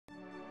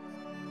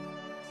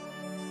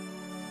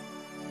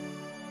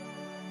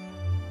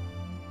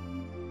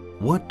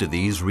What do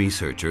these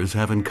researchers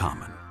have in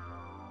common?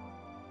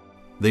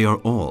 They are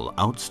all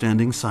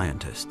outstanding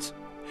scientists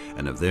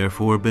and have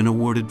therefore been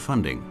awarded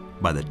funding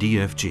by the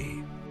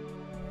DFG.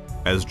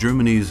 As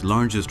Germany's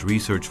largest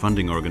research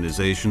funding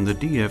organization, the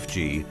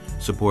DFG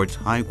supports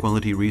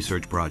high-quality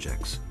research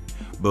projects,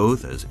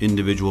 both as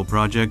individual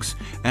projects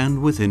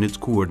and within its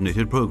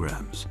coordinated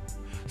programs,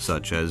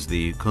 such as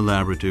the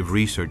Collaborative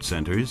Research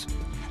Centers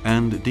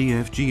and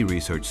DFG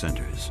Research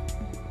Centers.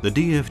 The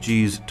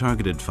DFG's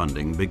targeted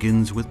funding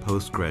begins with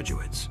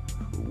postgraduates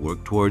who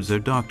work towards their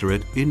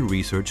doctorate in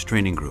research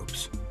training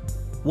groups.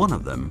 One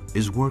of them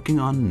is working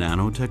on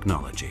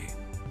nanotechnology.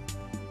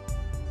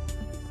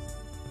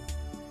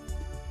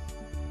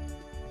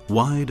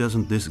 Why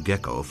doesn't this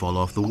gecko fall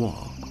off the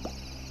wall?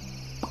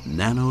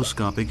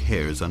 Nanoscopic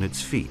hairs on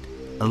its feet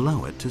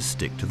allow it to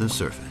stick to the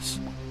surface.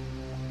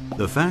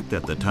 The fact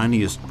that the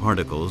tiniest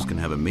particles can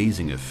have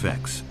amazing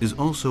effects is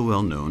also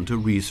well known to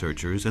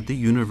researchers at the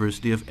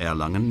University of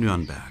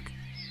Erlangen-Nürnberg.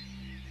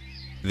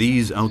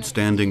 These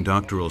outstanding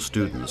doctoral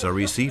students are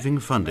receiving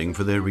funding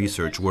for their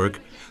research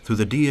work through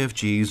the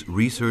DFG's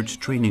Research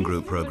Training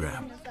Group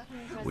program,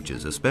 which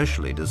is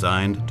especially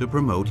designed to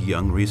promote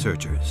young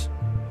researchers.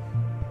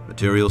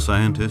 Material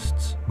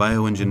scientists,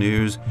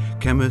 bioengineers,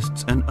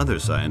 chemists, and other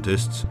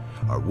scientists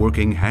are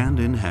working hand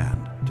in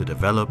hand to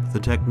develop the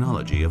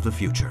technology of the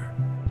future.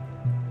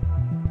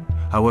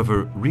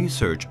 However,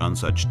 research on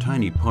such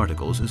tiny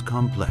particles is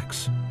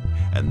complex,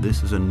 and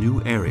this is a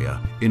new area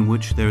in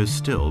which there is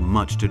still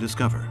much to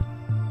discover.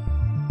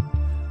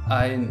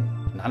 A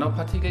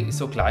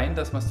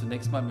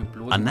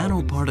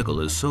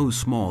nanoparticle is so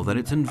small that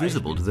it's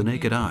invisible to the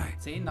naked eye.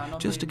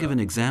 Just to give an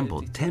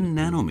example, 10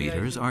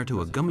 nanometers are to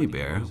a gummy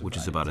bear, which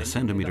is about a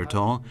centimeter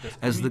tall,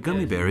 as the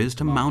gummy bear is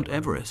to Mount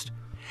Everest.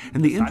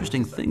 And the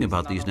interesting thing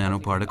about these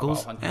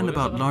nanoparticles, and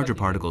about larger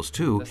particles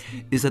too,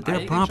 is that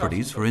their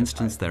properties, for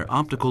instance their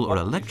optical or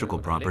electrical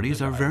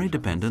properties, are very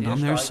dependent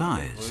on their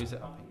size.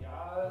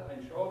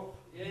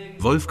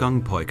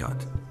 Wolfgang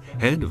Peukert,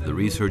 head of the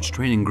Research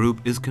Training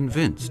Group, is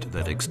convinced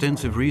that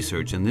extensive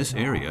research in this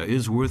area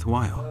is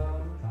worthwhile.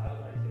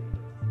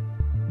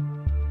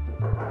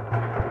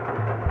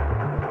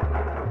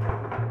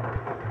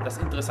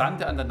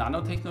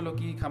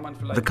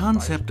 The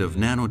concept of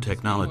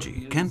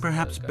nanotechnology can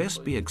perhaps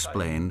best be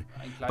explained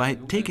by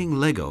taking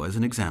Lego as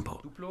an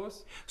example.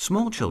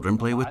 Small children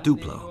play with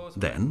Duplo.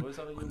 Then,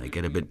 when they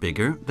get a bit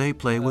bigger, they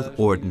play with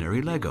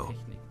ordinary Lego.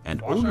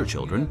 And older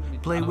children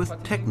play with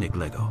Technic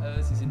Lego.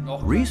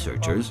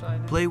 Researchers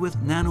play with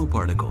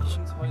nanoparticles,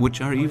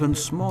 which are even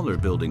smaller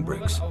building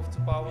bricks.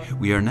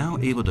 We are now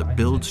able to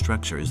build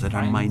structures that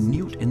are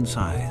minute in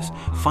size,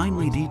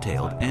 finely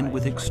detailed, and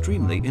with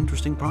extremely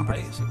interesting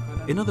properties.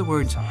 In other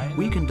words,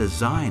 we can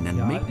design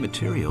and make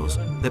materials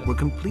that were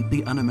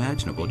completely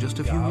unimaginable just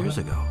a few years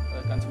ago.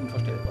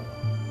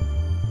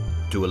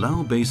 To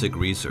allow basic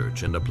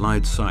research and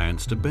applied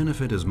science to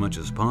benefit as much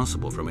as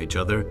possible from each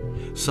other,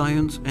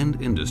 science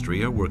and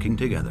industry are working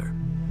together.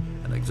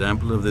 An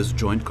example of this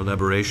joint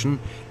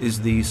collaboration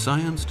is the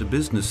Science to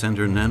Business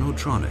Center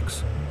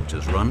Nanotronics, which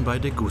is run by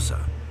Degussa,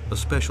 a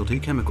specialty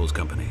chemicals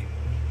company.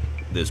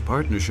 This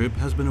partnership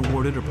has been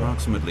awarded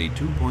approximately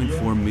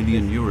 2.4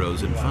 million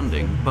euros in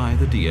funding by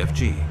the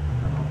DFG.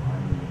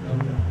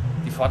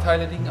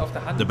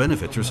 The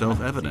benefits are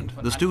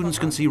self-evident. The students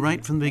can see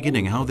right from the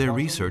beginning how their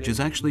research is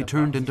actually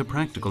turned into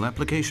practical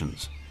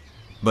applications.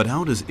 But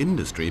how does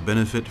industry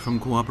benefit from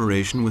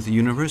cooperation with the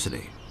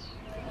university?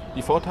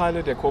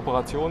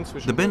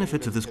 The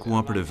benefits of this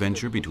cooperative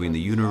venture between the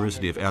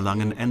University of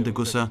Erlangen and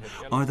Degussa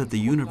are that the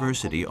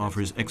university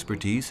offers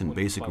expertise in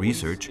basic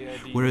research,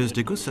 whereas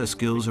Degussa's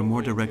skills are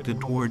more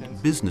directed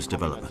toward business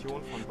development.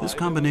 This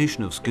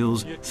combination of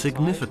skills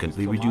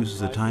significantly reduces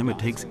the time it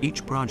takes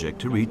each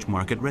project to reach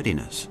market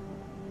readiness.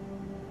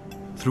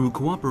 Through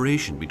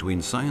cooperation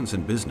between science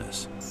and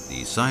business,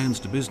 the Science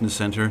to Business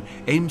Center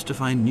aims to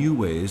find new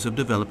ways of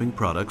developing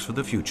products for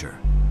the future.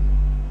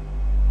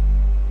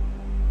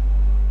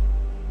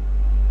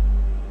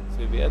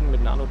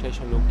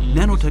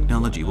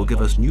 Nanotechnology will give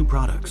us new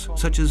products,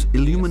 such as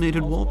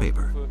illuminated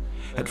wallpaper.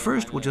 At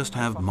first, we'll just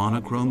have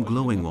monochrome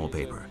glowing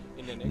wallpaper.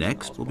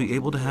 Next, we'll be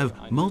able to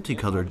have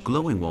multicolored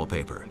glowing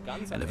wallpaper.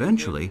 And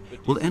eventually,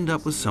 we'll end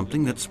up with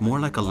something that's more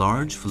like a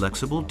large,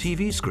 flexible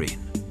TV screen.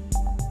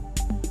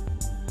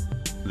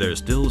 There's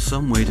still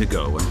some way to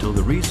go until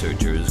the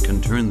researchers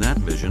can turn that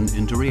vision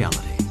into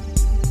reality.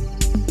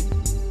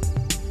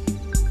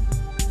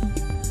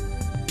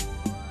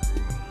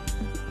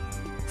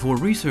 For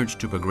research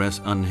to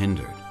progress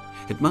unhindered,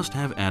 it must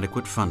have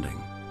adequate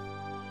funding.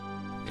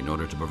 In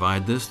order to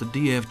provide this, the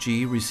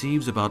DFG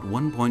receives about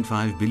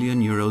 1.5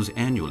 billion euros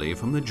annually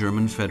from the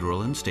German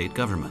federal and state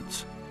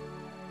governments.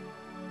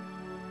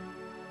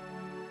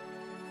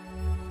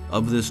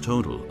 Of this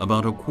total,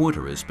 about a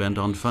quarter is spent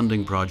on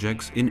funding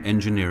projects in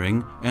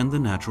engineering and the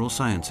natural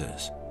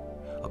sciences,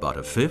 about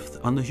a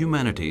fifth on the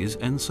humanities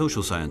and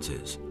social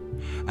sciences,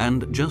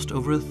 and just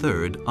over a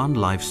third on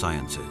life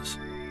sciences.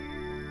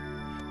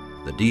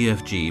 The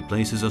DFG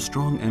places a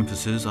strong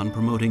emphasis on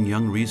promoting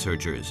young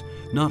researchers,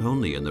 not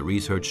only in the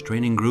research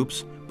training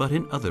groups, but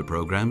in other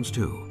programs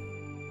too.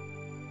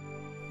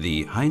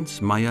 The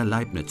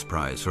Heinz-Meyer-Leibniz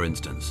Prize, for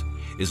instance,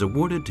 is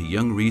awarded to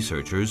young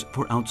researchers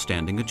for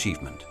outstanding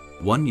achievement.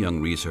 One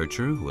young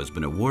researcher who has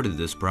been awarded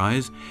this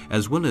prize,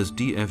 as well as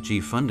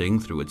DFG funding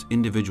through its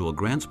individual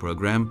grants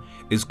program,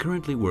 is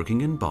currently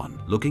working in Bonn,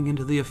 looking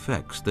into the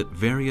effects that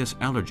various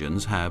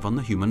allergens have on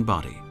the human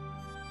body.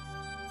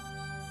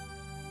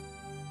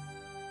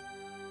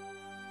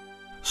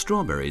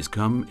 Strawberries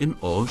come in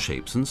all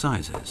shapes and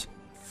sizes,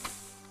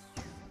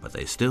 but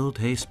they still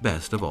taste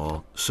best of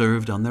all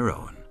served on their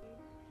own.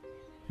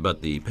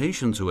 But the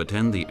patients who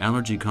attend the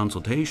allergy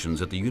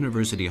consultations at the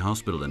University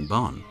Hospital in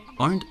Bonn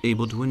aren't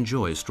able to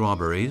enjoy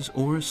strawberries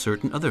or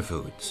certain other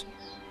foods.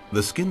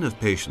 The skin of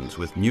patients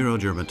with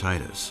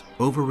neurodermatitis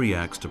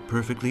overreacts to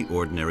perfectly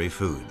ordinary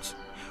foods,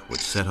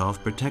 which set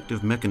off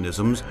protective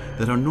mechanisms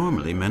that are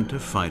normally meant to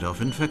fight off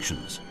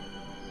infections.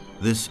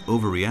 This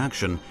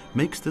overreaction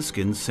makes the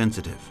skin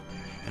sensitive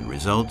and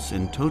results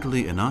in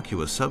totally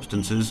innocuous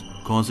substances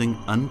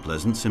causing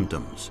unpleasant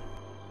symptoms.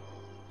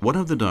 One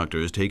of the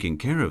doctors taking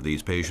care of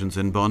these patients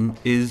in Bonn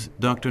is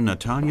Dr.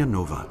 Natalia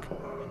Nowak.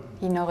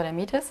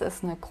 Neurodermitis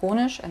ist eine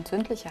chronisch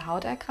entzündliche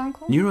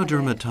Hauterkrankung.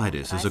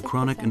 Neurodermatitis is a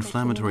chronic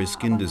inflammatory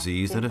skin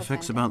disease that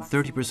affects about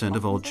 30%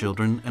 of all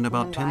children and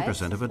about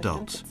 10% of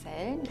adults.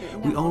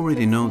 We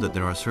already know that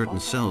there are certain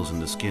cells in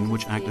the skin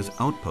which act as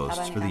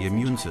outposts for the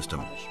immune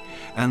system,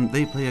 and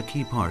they play a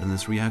key part in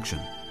this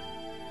reaction.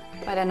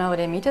 Bei der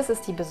Neurodermitis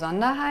ist die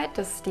Besonderheit,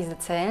 dass diese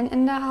Zellen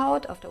in der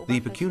Haut auf der The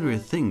peculiar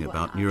thing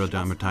about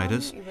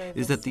neurodermatitis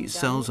is that these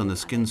cells on the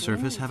skin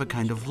surface have a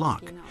kind of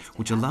lock,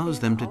 which allows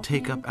them to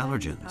take up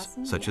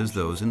allergens, such as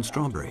those in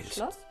strawberries.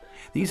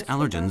 These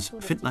allergens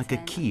fit like a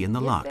key in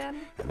the lock,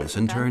 and this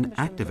in turn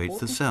activates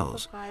the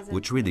cells,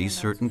 which release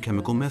certain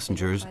chemical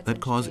messengers that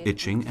cause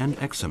itching and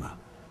eczema.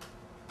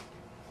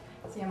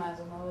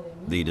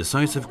 The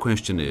decisive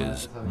question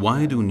is,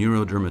 why do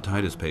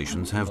neurodermatitis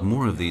patients have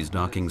more of these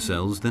docking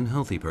cells than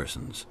healthy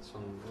persons?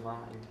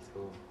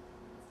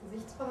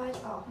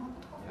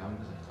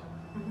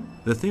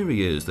 The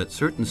theory is that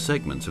certain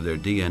segments of their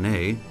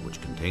DNA,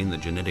 which contain the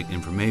genetic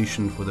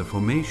information for the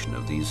formation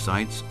of these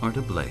sites, are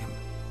to blame.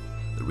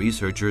 The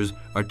researchers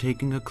are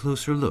taking a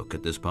closer look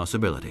at this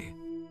possibility.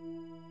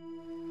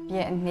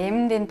 Wir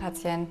entnehmen den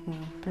Patienten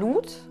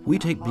Blut. We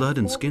take blood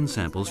and skin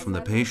samples from the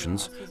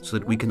patients so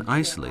that we can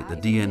isolate the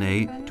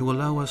DNA to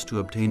allow us to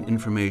obtain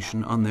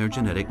information on their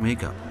genetic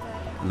makeup.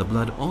 And the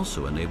blood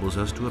also enables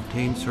us to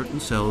obtain certain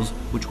cells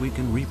which we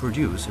can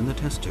reproduce in the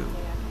test tube.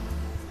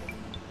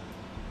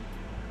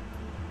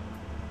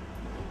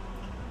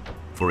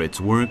 For its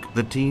work,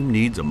 the team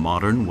needs a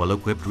modern,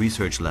 well-equipped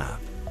research lab.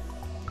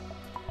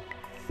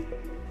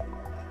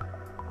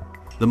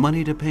 The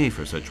money to pay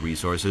for such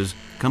resources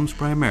comes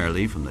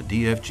primarily from the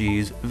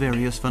DFG's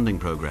various funding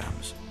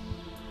programs.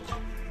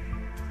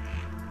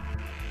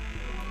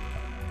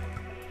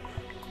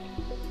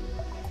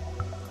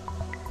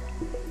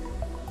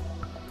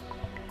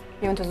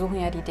 Wir untersuchen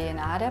ja die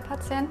DNA der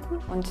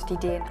Patienten und die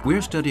DNA.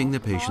 We're studying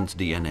the patient's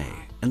DNA,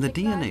 and the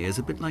DNA is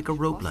a bit like a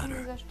rope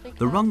ladder.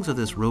 The rungs of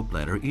this rope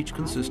ladder each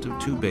consist of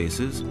 2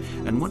 bases,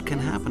 and what can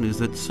happen is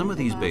that some of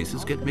these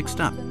bases get mixed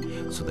up,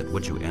 so that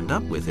what you end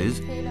up with is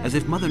as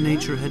if Mother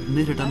Nature had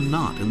knitted a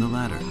knot in the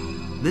ladder.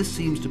 This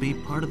seems to be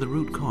part of the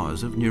root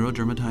cause of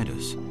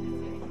neurodermatitis.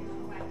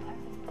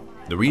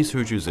 The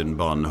researchers in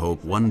Bonn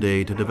hope one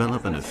day to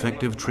develop an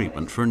effective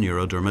treatment for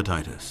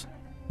neurodermatitis.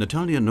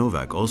 Natalia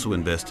Nowak also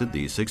invested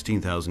the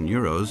 16,000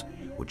 euros,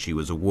 which she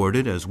was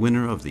awarded as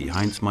winner of the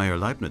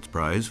Heinz-Meyer-Leibniz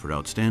Prize for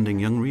Outstanding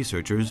Young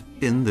Researchers,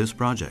 in this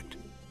project.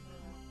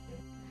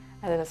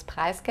 Also das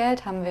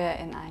Preisgeld haben wir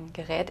in ein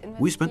Gerät investiert.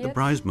 We spent the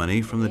prize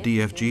money from the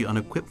DFG on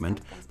equipment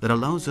that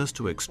allows us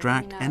to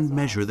extract and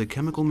measure the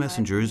chemical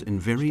messengers in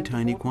very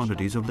tiny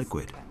quantities of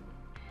liquid.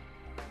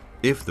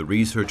 If the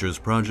researchers'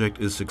 project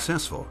is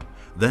successful,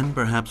 then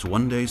perhaps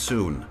one day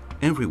soon,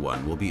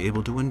 everyone will be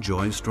able to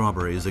enjoy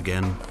strawberries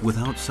again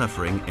without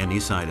suffering any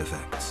side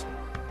effects.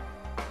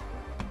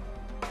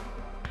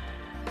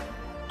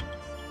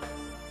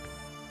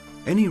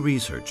 Any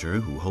researcher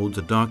who holds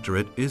a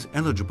doctorate is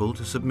eligible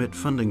to submit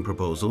funding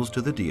proposals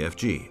to the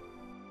DFG.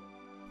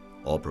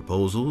 All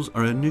proposals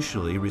are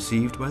initially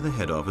received by the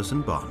head office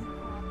in Bonn.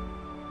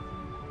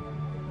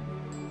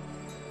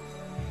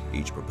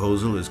 Each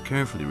proposal is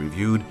carefully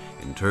reviewed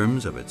in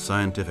terms of its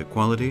scientific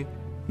quality,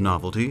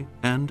 novelty,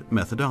 and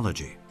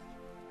methodology.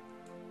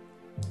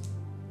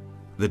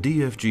 The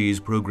DFG's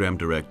program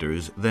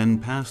directors then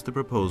pass the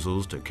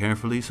proposals to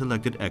carefully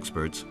selected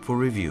experts for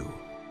review.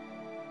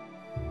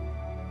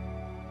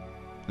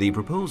 The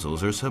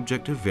proposals are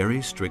subject to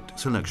very strict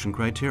selection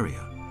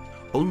criteria.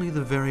 Only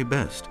the very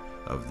best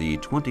of the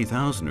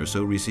 20,000 or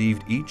so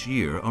received each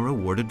year are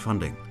awarded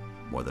funding.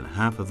 More than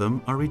half of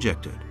them are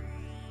rejected.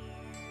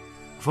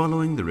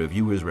 Following the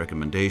reviewers'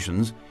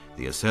 recommendations,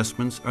 the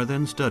assessments are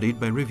then studied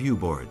by review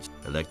boards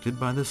elected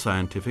by the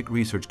scientific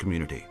research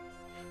community.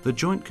 The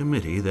Joint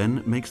Committee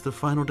then makes the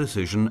final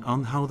decision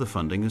on how the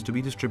funding is to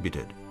be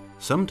distributed.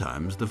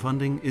 Sometimes the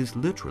funding is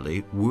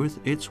literally worth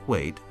its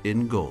weight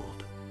in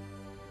gold.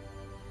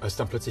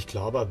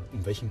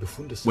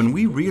 When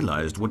we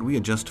realized what we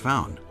had just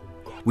found,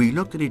 we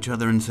looked at each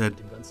other and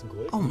said,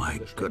 "Oh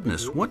my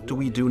goodness, what do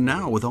we do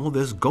now with all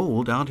this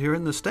gold out here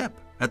in the steppe,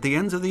 at the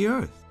ends of the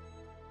earth?"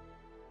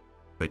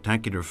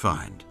 Spectacular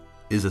Find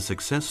is a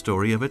success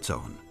story of its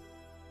own.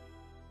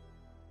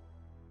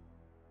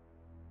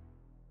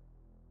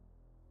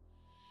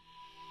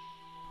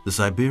 The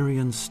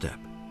Siberian steppe,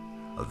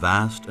 a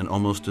vast and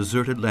almost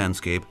deserted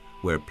landscape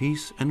where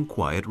peace and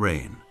quiet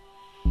reign.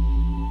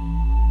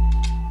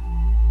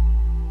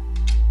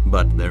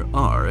 But there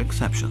are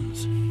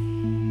exceptions.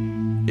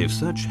 If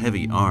such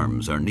heavy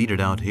arms are needed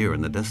out here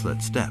in the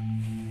desolate steppe,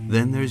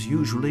 then there's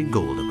usually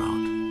gold about.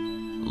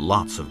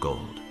 Lots of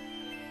gold.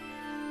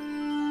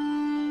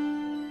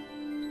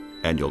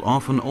 And you'll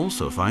often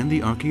also find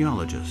the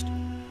archaeologist,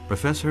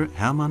 Professor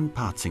Hermann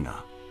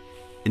Patzinger.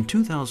 In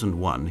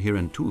 2001, here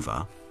in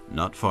Tuva,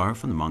 not far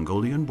from the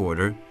Mongolian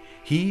border,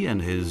 he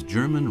and his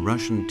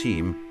German-Russian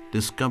team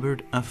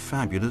discovered a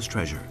fabulous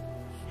treasure.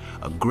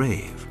 A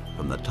grave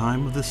from the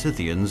time of the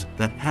Scythians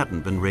that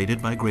hadn't been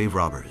raided by grave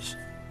robbers.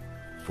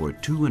 For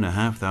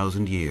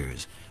 2,500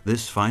 years,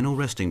 this final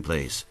resting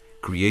place,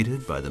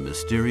 created by the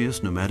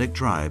mysterious nomadic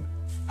tribe,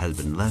 has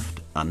been left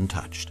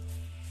untouched.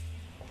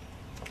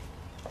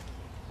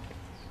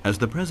 As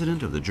the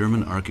president of the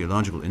German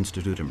Archaeological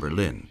Institute in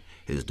Berlin,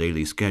 his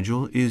daily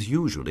schedule is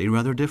usually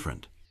rather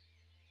different.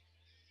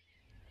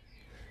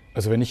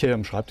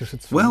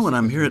 Well, when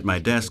I'm here at my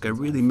desk, I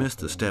really miss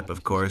the steppe,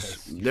 of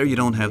course. There you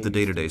don't have the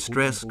day-to-day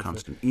stress,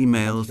 constant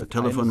emails, the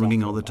telephone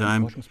ringing all the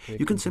time.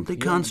 You can simply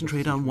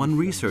concentrate on one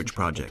research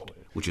project,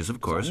 which is,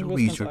 of course, a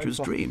researcher's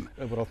dream.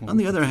 On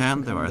the other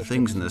hand, there are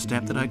things in the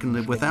steppe that I can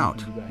live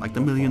without, like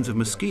the millions of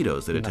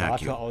mosquitoes that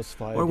attack you,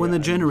 or when the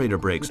generator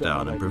breaks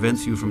down and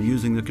prevents you from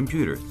using the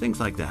computer, things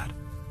like that.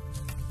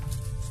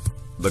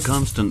 The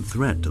constant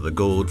threat to the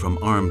gold from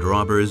armed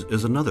robbers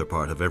is another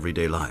part of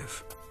everyday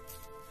life.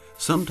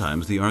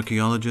 Sometimes the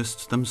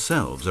archaeologists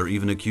themselves are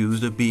even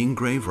accused of being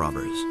grave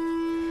robbers.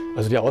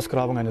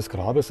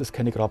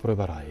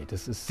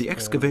 The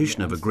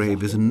excavation of a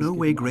grave is in no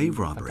way grave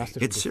robbery.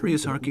 It's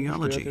serious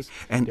archaeology.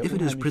 And if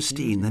it is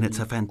pristine, then it's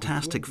a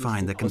fantastic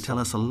find that can tell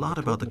us a lot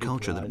about the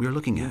culture that we're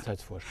looking at,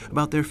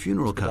 about their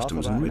funeral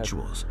customs and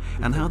rituals,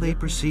 and how they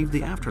perceive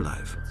the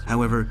afterlife.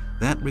 However,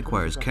 that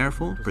requires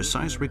careful,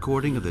 precise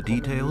recording of the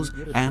details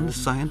and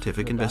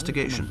scientific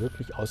investigation.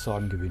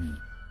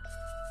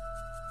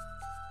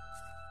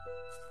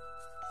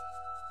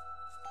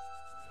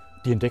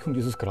 The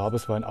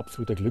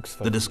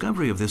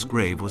discovery of this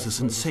grave was a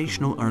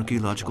sensational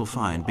archaeological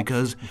find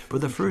because, for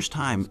the first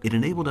time, it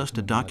enabled us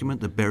to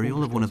document the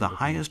burial of one of the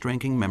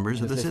highest-ranking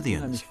members of the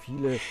Scythians.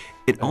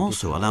 It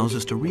also allows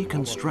us to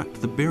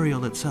reconstruct the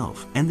burial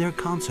itself and their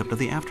concept of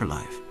the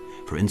afterlife.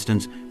 For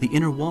instance, the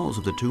inner walls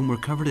of the tomb were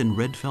covered in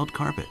red felt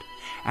carpet,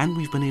 and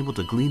we've been able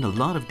to glean a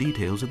lot of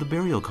details of the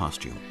burial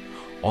costume,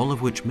 all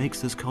of which makes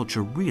this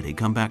culture really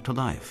come back to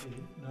life.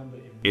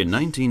 In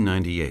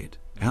 1998,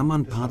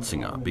 Hermann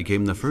Patzinger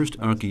became the first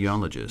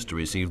archaeologist to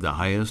receive the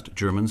highest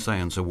German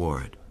science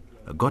award,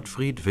 the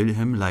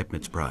Gottfried-Wilhelm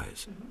Leibniz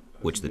Prize,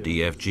 which the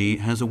DFG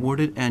has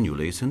awarded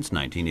annually since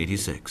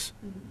 1986.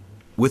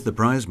 With the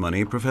prize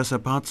money, Professor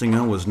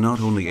Patzinger was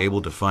not only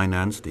able to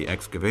finance the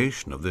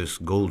excavation of this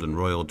golden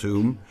royal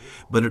tomb,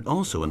 but it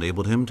also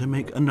enabled him to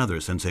make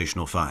another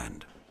sensational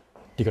find.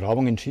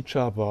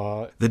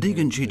 The dig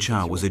in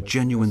Chicha was a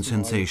genuine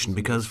sensation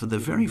because for the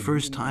very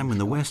first time in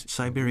the West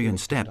Siberian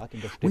steppe,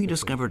 we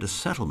discovered a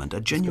settlement,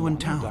 a genuine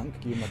town.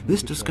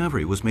 This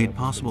discovery was made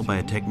possible by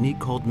a technique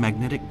called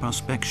magnetic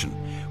prospection,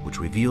 which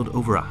revealed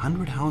over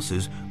 100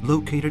 houses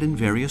located in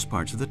various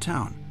parts of the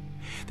town.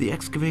 The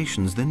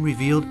excavations then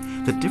revealed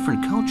that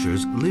different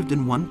cultures lived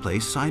in one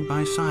place side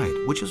by side,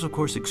 which is of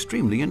course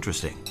extremely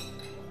interesting.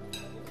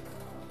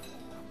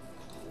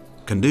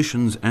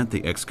 Conditions at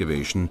the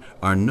excavation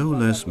are no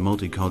less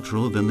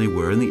multicultural than they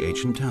were in the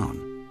ancient town.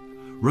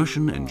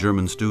 Russian and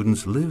German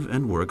students live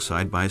and work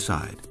side by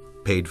side,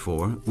 paid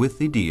for with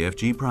the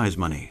DFG prize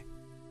money.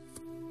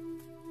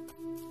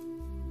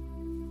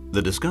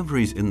 The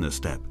discoveries in the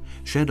steppe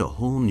shed a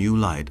whole new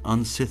light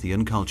on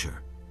Scythian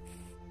culture.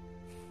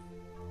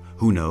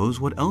 Who knows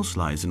what else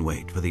lies in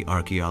wait for the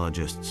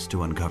archaeologists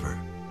to uncover?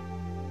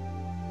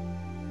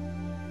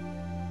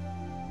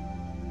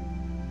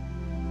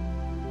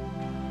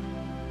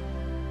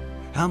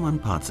 Hermann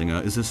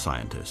Patzinger is a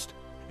scientist,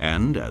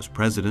 and as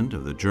president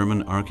of the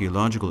German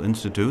Archaeological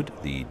Institute,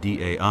 the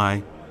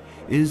DAI,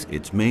 is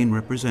its main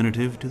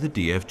representative to the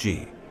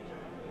DFG.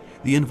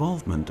 The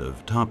involvement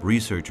of top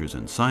researchers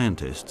and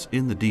scientists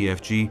in the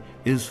DFG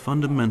is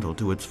fundamental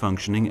to its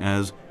functioning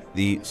as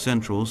the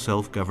central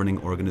self-governing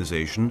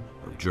organization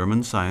of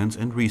German science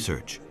and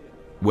research,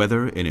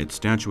 whether in its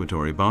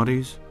statutory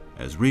bodies,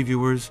 as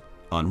reviewers,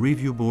 on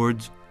review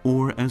boards,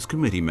 or as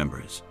committee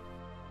members.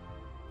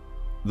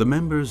 The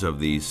members of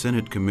the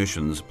Senate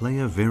commissions play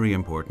a very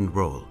important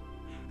role,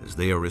 as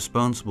they are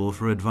responsible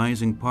for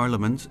advising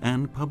parliaments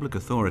and public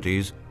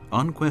authorities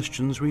on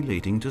questions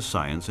relating to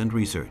science and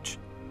research.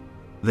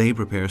 They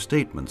prepare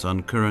statements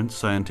on current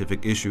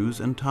scientific issues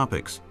and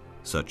topics,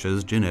 such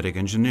as genetic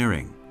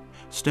engineering,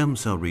 stem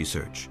cell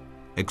research,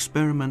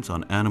 experiments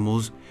on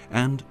animals,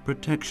 and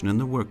protection in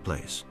the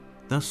workplace,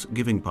 thus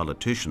giving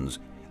politicians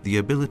the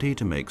ability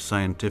to make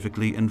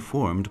scientifically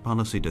informed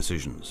policy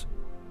decisions.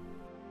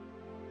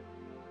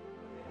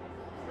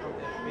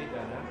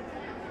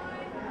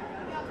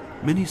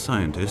 Many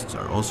scientists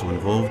are also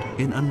involved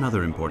in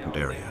another important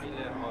area,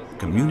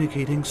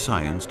 communicating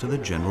science to the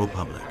general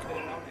public.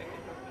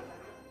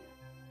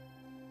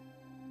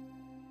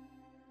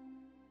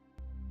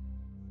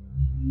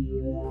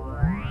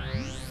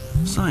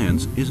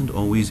 Science isn't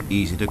always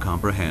easy to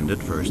comprehend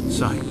at first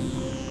sight.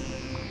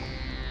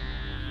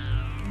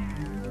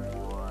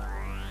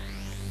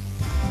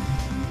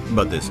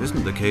 But this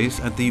isn't the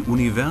case at the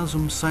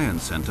Universum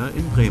Science Center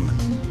in Bremen.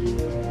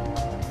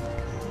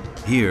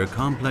 Here,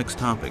 complex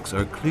topics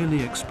are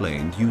clearly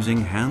explained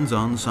using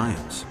hands-on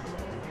science.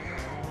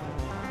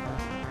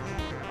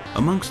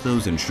 Amongst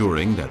those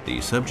ensuring that the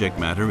subject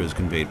matter is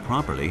conveyed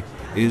properly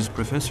is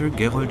Professor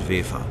Gerold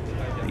Wefer,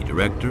 the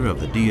director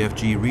of the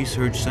DFG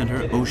Research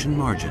Center Ocean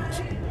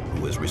Margins,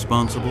 who is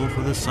responsible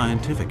for the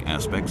scientific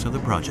aspects of the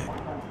project.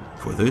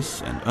 For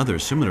this and other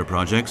similar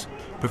projects,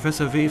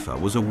 Professor Wefer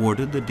was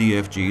awarded the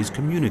DFG's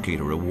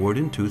Communicator Award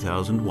in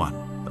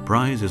 2001. The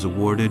prize is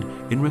awarded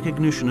in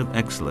recognition of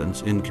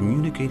excellence in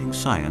communicating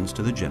science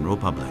to the general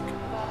public.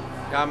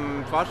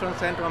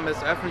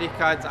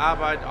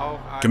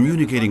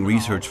 Communicating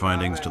research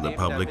findings to the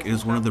public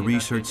is one of the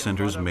research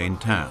center's main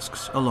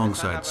tasks,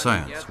 alongside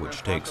science,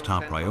 which takes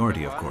top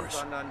priority, of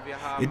course.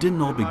 It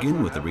didn't all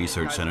begin with the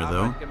research center,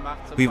 though.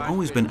 We've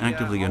always been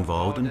actively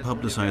involved in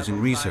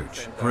publicizing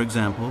research, for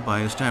example,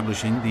 by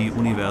establishing the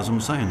Universum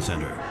Science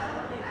Center.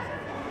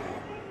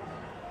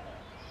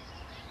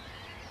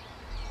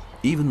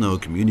 Even though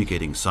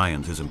communicating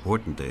science is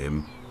important to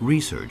him,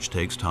 research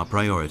takes top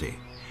priority.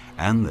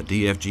 And the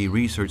DFG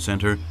Research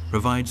Center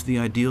provides the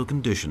ideal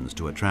conditions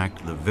to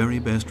attract the very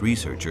best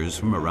researchers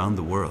from around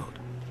the world.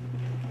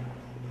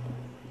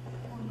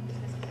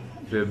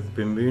 We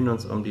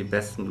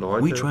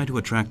try to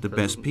attract the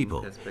best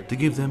people, to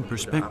give them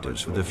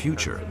perspectives for the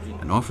future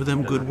and offer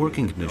them good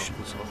working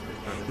conditions.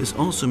 This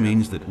also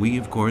means that we,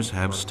 of course,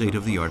 have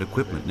state-of-the-art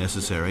equipment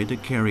necessary to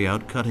carry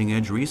out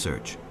cutting-edge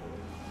research.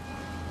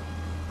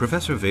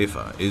 Professor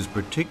Wefer is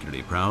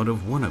particularly proud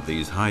of one of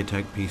these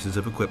high-tech pieces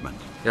of equipment.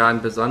 Ja,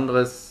 ein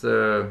besonderes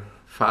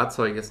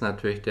Fahrzeug ist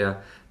natürlich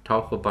der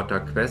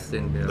Tauchroboter Quest.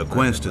 The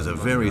Quest is a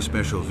very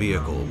special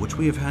vehicle which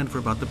we have had for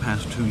about the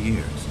past 2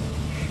 years.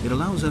 It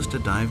allows us to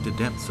dive to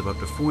depths of up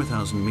to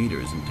 4,000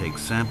 meters and take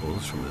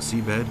samples from the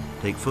seabed,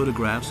 take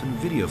photographs and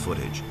video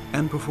footage,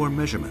 and perform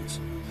measurements.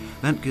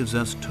 That gives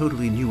us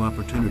totally new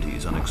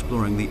opportunities on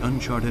exploring the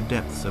uncharted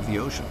depths of the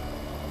ocean.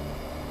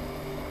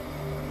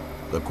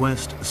 The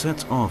Quest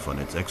sets off on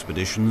its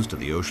expeditions to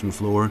the ocean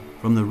floor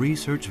from the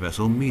research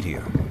vessel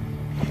Meteor.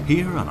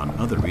 Here and on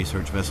other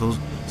research vessels,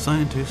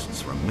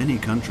 scientists from many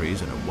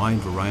countries and a wide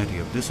variety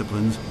of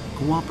disciplines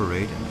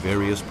cooperate in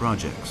various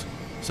projects,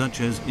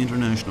 such as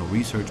international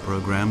research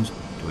programs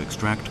to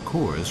extract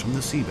cores from the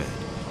seabed.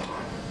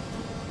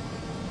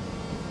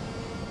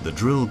 The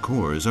drill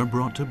cores are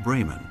brought to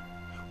Bremen,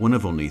 one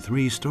of only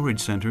 3 storage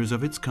centers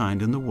of its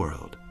kind in the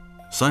world.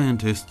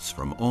 Scientists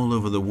from all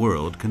over the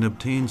world can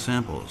obtain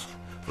samples,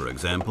 for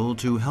example,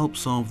 to help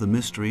solve the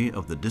mystery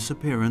of the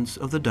disappearance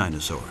of the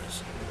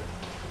dinosaurs.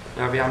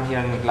 Ja, wir haben hier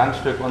ein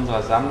Glanzstück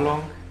unserer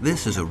Sammlung.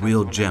 This is a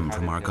real gem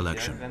from our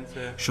collection,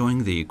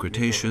 showing the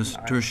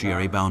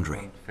Cretaceous-Tertiary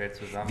boundary.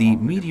 The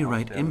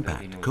meteorite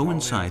impact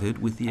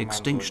coincided with the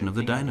extinction of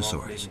the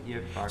dinosaurs.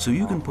 So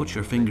you can put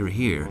your finger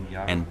here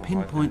and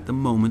pinpoint the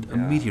moment a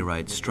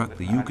meteorite struck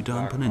the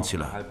Yucatan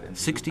Peninsula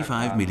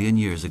 65 million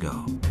years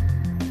ago.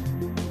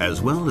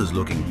 As well as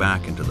looking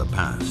back into the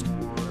past,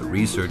 the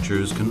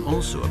researchers can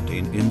also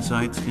obtain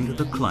insights into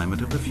the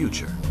climate of the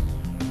future.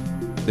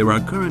 There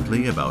are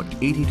currently about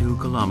 82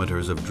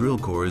 kilometers of drill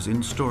cores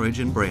in storage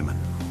in Bremen,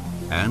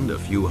 and a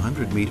few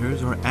hundred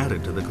meters are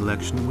added to the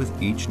collection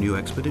with each new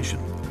expedition.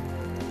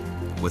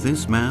 With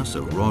this mass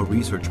of raw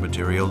research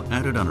material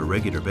added on a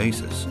regular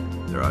basis,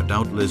 there are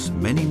doubtless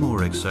many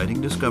more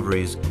exciting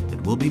discoveries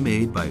that will be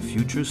made by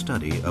future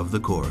study of the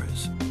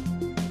cores.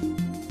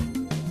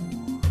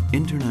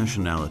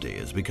 Internationality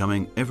is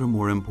becoming ever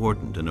more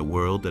important in a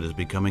world that is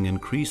becoming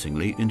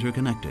increasingly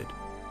interconnected.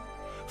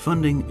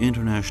 Funding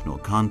international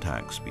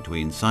contacts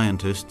between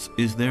scientists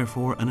is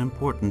therefore an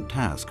important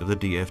task of the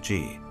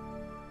DFG.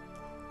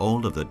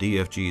 All of the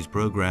DFG's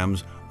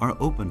programs are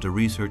open to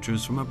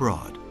researchers from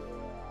abroad.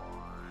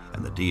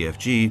 And the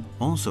DFG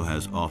also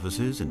has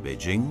offices in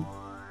Beijing,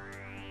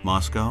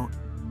 Moscow,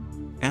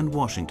 and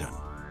Washington.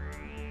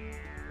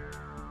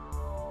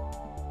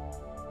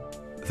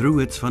 Through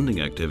its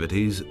funding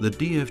activities, the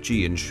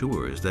DFG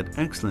ensures that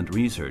excellent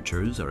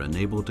researchers are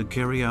enabled to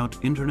carry out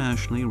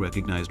internationally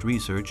recognized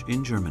research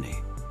in Germany,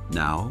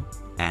 now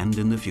and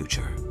in the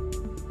future.